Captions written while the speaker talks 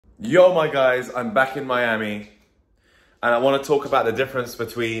Yo, my guys, I'm back in Miami, and I want to talk about the difference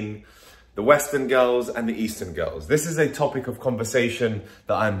between the Western girls and the Eastern girls. This is a topic of conversation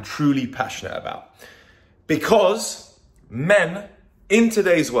that I'm truly passionate about. Because men in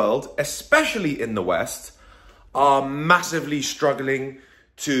today's world, especially in the West, are massively struggling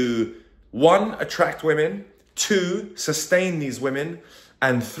to, one, attract women, two, sustain these women,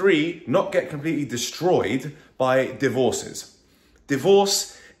 and three, not get completely destroyed by divorces.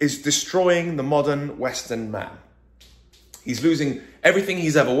 Divorce is destroying the modern Western man. He's losing everything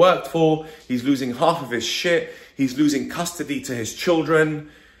he's ever worked for. He's losing half of his shit. He's losing custody to his children.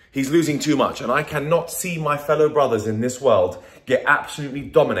 He's losing too much. And I cannot see my fellow brothers in this world get absolutely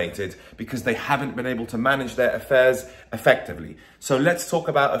dominated because they haven't been able to manage their affairs effectively. So let's talk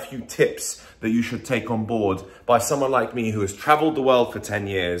about a few tips that you should take on board by someone like me who has traveled the world for 10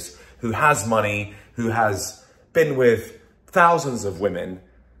 years, who has money, who has been with thousands of women,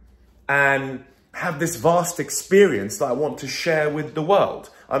 and have this vast experience that I want to share with the world.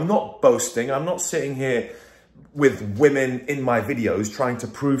 I'm not boasting. I'm not sitting here with women in my videos trying to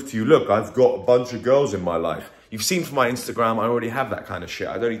prove to you, look, I've got a bunch of girls in my life. You've seen from my Instagram, I already have that kind of shit.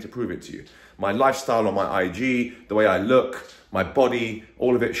 I don't need to prove it to you. My lifestyle on my IG, the way I look, my body,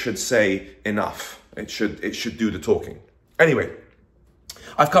 all of it should say enough. It should do the talking. Anyway,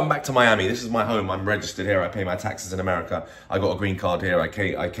 I've come back to Miami. This is my home. I'm registered here. I pay my taxes in America. I got a green card here. I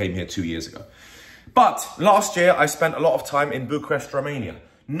came here 2 years ago. But last year, I spent a lot of time in Bucharest, Romania.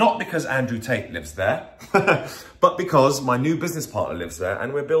 Not because Andrew Tate lives there, but because my new business partner lives there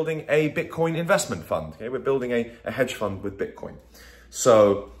and we're building a Bitcoin investment fund. Okay? We're building a hedge fund with Bitcoin.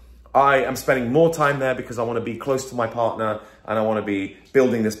 So I am spending more time there because I want to be close to my partner and I want to be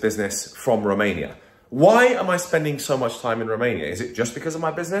building this business from Romania. Why am I spending so much time in Romania? Is it just because of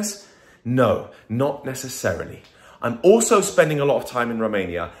my business? No, not necessarily. I'm also spending a lot of time in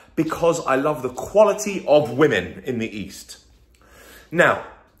Romania because I love the quality of women in the East. Now,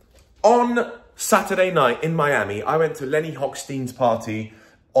 on Saturday night in Miami, I went to Lenny Hochstein's party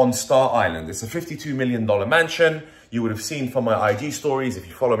on Star Island. It's a $52 million mansion. You would have seen from my IG stories, if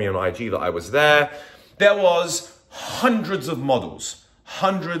you follow me on IG, that I was there. There was hundreds of models.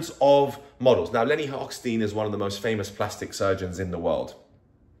 Hundreds of models. Now, Lenny Hochstein is one of the most famous plastic surgeons in the world.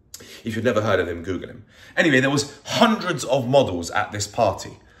 If you've never heard of him, Google him. Anyway, there was hundreds of models at this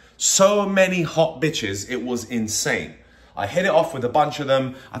party. So many hot bitches, it was insane. I hit it off with a bunch of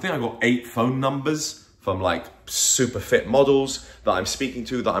them. I think I got 8 phone numbers from like super fit models that I'm speaking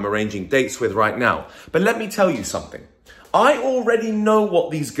to, that I'm arranging dates with right now. But let me tell you something. I already know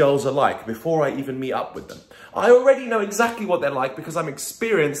what these girls are like before I even meet up with them. I already know exactly what they're like because I'm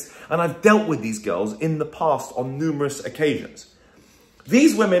experienced and I've dealt with these girls in the past on numerous occasions.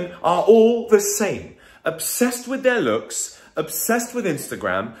 These women are all the same. Obsessed with their looks, obsessed with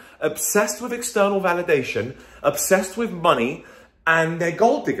Instagram, obsessed with external validation, obsessed with money, and they're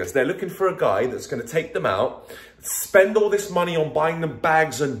gold diggers. They're looking for a guy that's going to take them out, spend all this money on buying them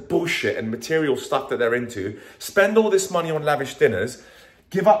bags and bullshit and material stuff that they're into, spend all this money on lavish dinners,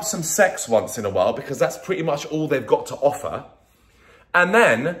 give up some sex once in a while because that's pretty much all they've got to offer. And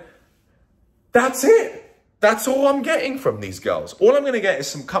then that's it. That's all I'm getting from these girls. All I'm going to get is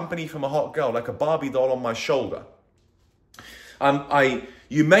some company from a hot girl, like a Barbie doll on my shoulder.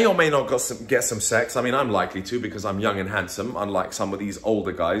 You may or may not get some sex. I mean, I'm likely to because I'm young and handsome, unlike some of these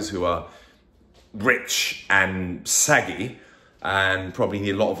older guys who are rich and saggy and probably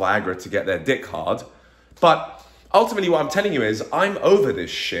need a lot of Viagra to get their dick hard. But ultimately what I'm telling you is I'm over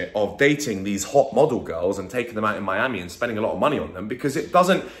this shit of dating these hot model girls and taking them out in Miami and spending a lot of money on them because it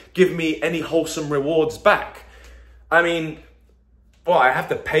doesn't give me any wholesome rewards back. I mean, well, I have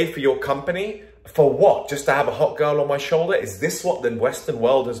to pay for your company? For what? Just to have a hot girl on my shoulder? Is this what the Western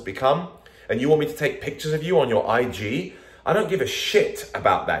world has become? And you want me to take pictures of you on your IG? I don't give a shit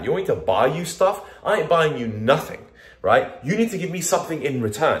about that. You want me to buy you stuff? I ain't buying you nothing, right? You need to give me something in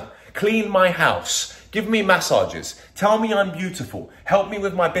return. Clean my house. Give me massages. Tell me I'm beautiful. Help me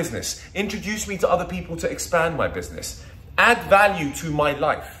with my business. Introduce me to other people to expand my business. Add value to my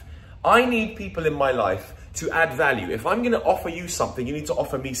life. I need people in my life to add value. If I'm going to offer you something, you need to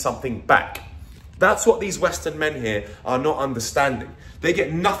offer me something back. That's what these Western men here are not understanding. They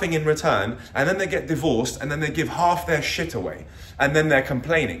get nothing in return, and then they get divorced, and then they give half their shit away, and then they're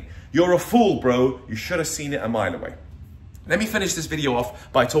complaining. You're a fool, bro. You should have seen it a mile away. Let me finish this video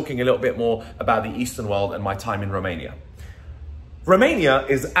off by talking a little bit more about the Eastern world and my time in Romania. Romania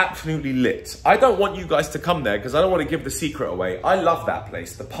is absolutely lit. I don't want you guys to come there because I don't want to give the secret away. I love that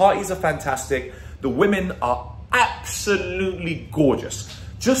place. The parties are fantastic. The women are absolutely gorgeous.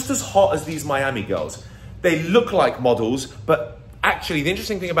 Just as hot as these Miami girls. They look like models, but Actually, the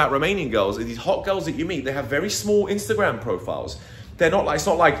interesting thing about Romanian girls is these hot girls that you meet, they have very small Instagram profiles. They're not like, it's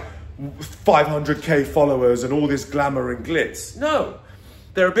not like 500K followers and all this glamour and glitz. No,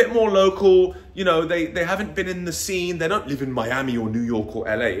 they're a bit more local. You know, they haven't been in the scene. They don't live in Miami or New York or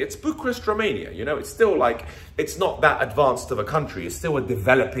LA. It's Bucharest, Romania. You know, it's still like, it's not that advanced of a country. It's still a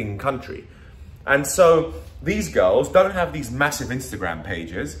developing country. And so these girls don't have these massive Instagram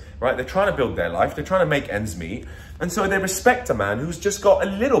pages, right? They're trying to build their life. They're trying to make ends meet. And so they respect a man who's just got a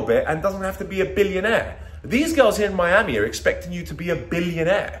little bit and doesn't have to be a billionaire. These girls here in Miami are expecting you to be a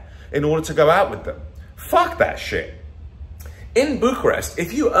billionaire in order to go out with them. Fuck that shit. In Bucharest,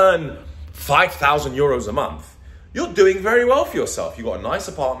 if you earn 5,000 euros a month, you're doing very well for yourself. You've got a nice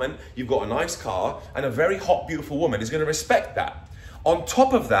apartment, you've got a nice car, and a very hot, beautiful woman is going to respect that. On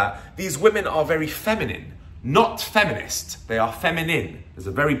top of that, these women are very feminine, not feminist. They are feminine. There's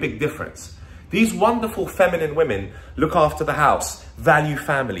a very big difference. These wonderful feminine women look after the house, value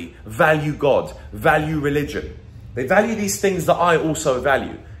family, value God, value religion. They value these things that I also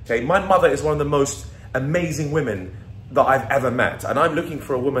value. Okay, my mother is one of the most amazing women that I've ever met. And I'm looking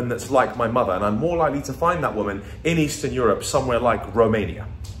for a woman that's like my mother. And I'm more likely to find that woman in Eastern Europe, somewhere like Romania.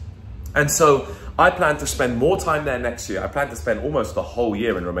 And so I plan to spend more time there next year. I plan to spend almost the whole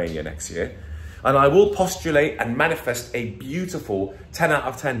year in Romania next year. And I will postulate and manifest a beautiful 10 out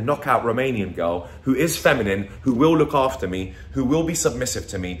of 10 knockout Romanian girl who is feminine, who will look after me, who will be submissive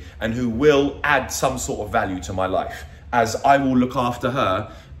to me, and who will add some sort of value to my life. As I will look after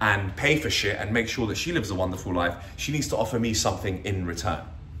her and pay for shit and make sure that she lives a wonderful life, she needs to offer me something in return.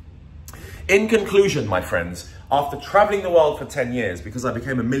 In conclusion, my friends, after traveling the world for 10 years, because I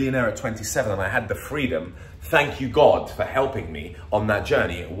became a millionaire at 27 and I had the freedom, thank you God for helping me on that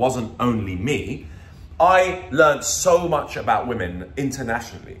journey. It wasn't only me. I learned so much about women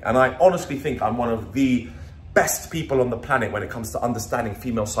internationally. And I honestly think I'm one of the best people on the planet when it comes to understanding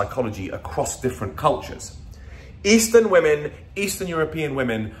female psychology across different cultures. Eastern women, Eastern European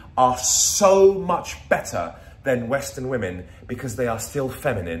women are so much better than Western women because they are still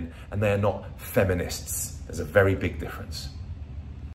feminine and they are not feminists. There's a very big difference.